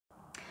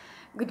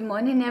Good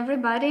morning,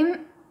 everybody.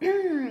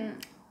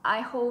 I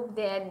hope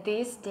that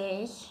this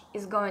day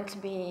is going to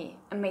be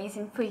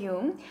amazing for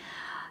you.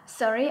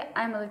 Sorry,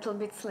 I'm a little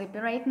bit sleepy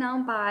right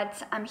now,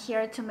 but I'm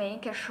here to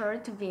make a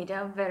short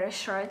video, very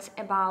short,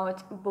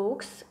 about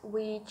books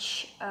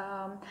which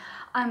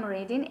I'm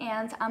reading,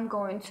 and I'm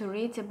going to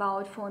read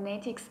about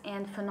phonetics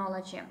and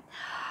phonology.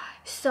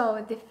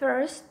 So the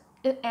first,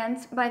 and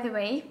by the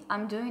way,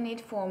 I'm doing it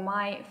for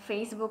my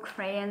Facebook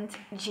friend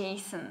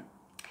Jason.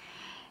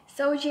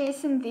 So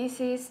Jason,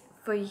 this is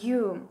for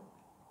you.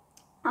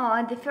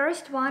 The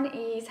first one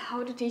is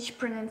How to Teach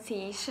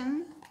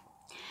Pronunciation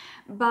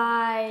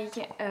by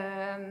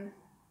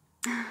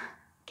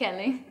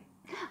Kelly.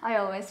 I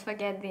always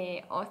forget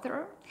the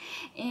author,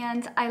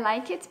 and I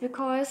like it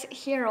because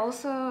here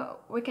also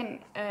we can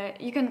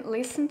you can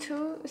listen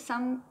to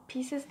some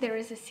pieces. There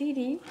is a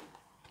CD.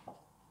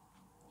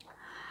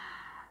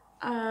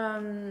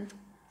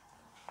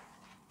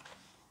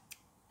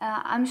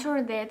 I'm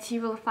sure that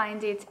you will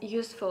find it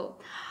useful.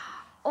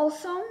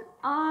 Also,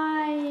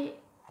 I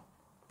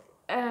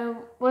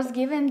was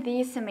given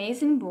this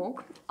amazing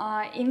book,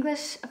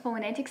 English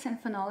Phonetics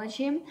and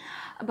Phonology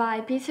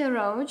by Peter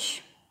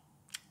Roach.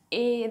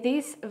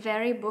 This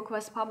very book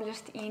was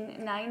published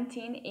in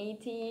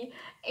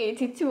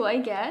 1982, I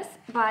guess,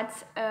 but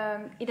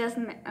it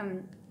doesn't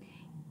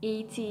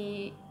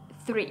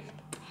 83.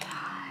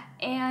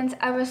 And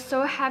I was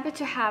so happy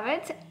to have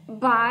it,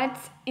 but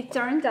it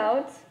turned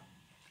out,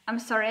 I'm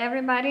sorry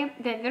everybody,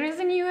 that there is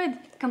a new,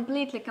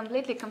 completely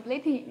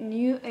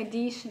new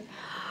edition.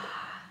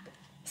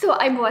 So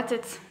I bought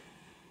it.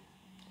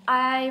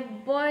 I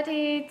bought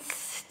it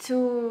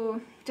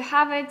to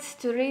have it,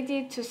 to read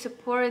it, to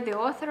support the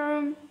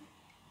author.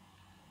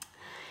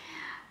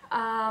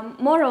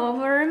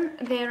 Moreover,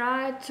 there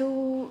are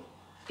 2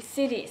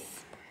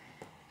 CDs.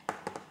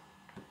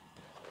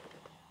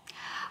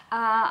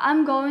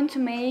 I'm going to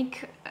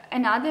make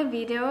another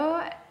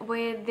video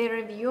with the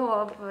review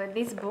of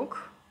this book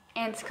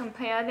and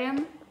compare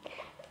them,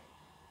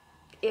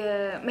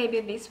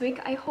 maybe this week,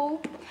 I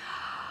hope.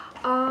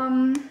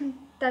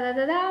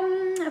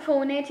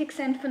 Phonetics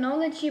and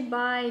Phonology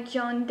by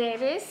Joan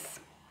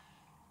Davis.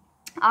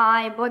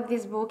 I bought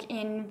this book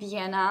in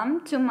Vienna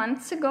 2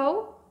 months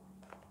ago.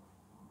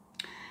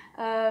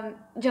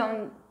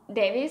 Joan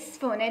Davis,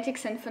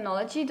 Phonetics and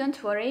Phonology.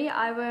 Don't worry,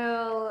 I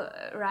will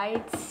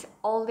write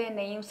all the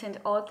names and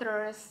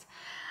authors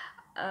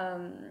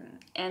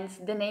and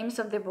the names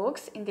of the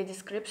books in the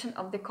description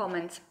of the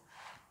comment.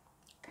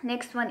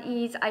 Next one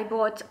is I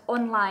bought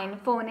online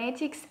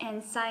Phonetics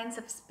and Science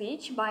of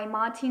Speech by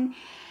Martin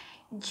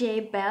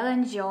J. Bell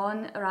and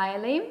Joan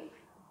Rahily.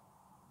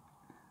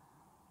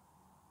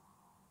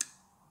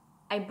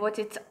 I bought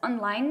it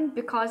online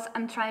because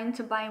I'm trying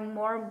to buy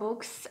more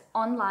books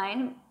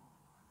online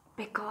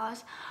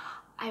because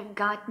I've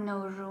got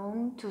no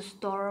room to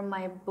store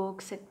my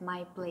books at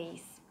my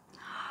place.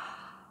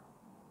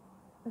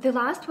 The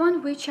last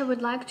one which I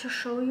would like to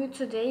show you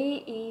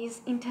today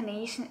is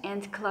Intonation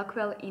and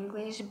Colloquial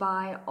English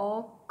by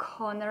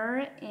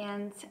O'Connor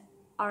and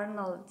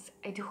Arnold.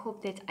 I do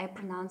hope that I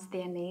pronounce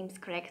their names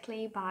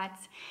correctly, but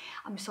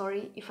I'm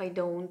sorry if I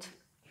don't.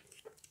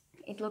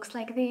 It looks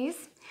like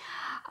this.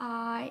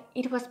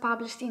 It was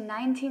published in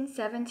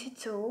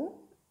 1972.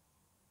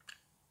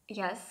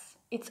 Yes,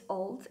 it's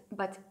old,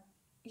 but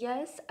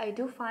yes, I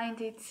do find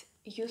it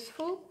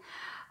useful.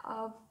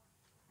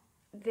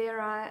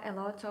 There are a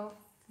lot of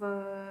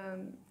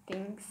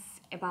things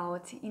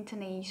about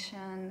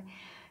intonation,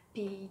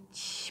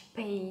 pitch,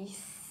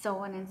 pace, so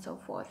on and so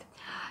forth.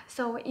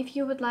 So if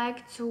you would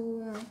like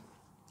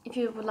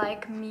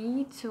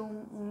me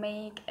to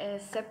make a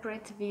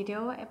separate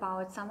video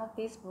about some of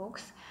these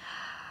books,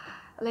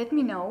 let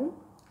me know.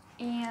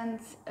 And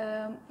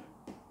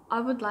I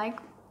would like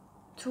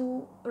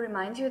to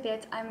remind you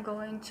that I'm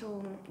going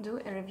to do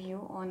a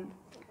review on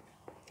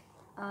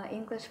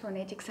English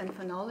Phonetics and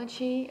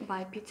Phonology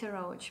by Peter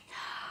Roach.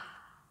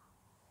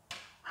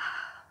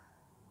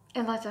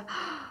 A lot of,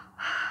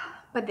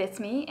 but that's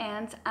me,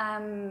 and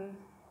I'm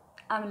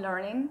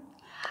learning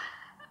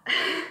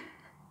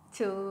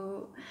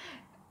to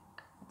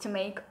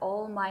make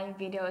all my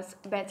videos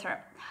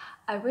better.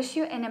 I wish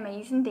you an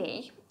amazing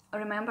day.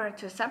 Remember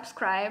to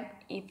subscribe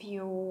if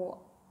you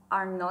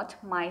are not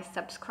my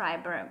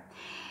subscriber.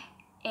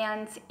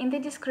 And in the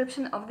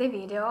description of the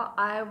video,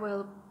 I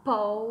will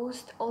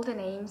post all the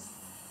names,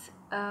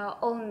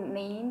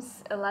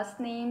 last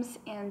names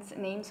and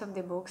names of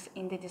the books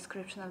in the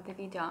description of the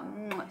video.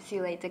 See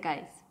you later,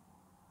 guys.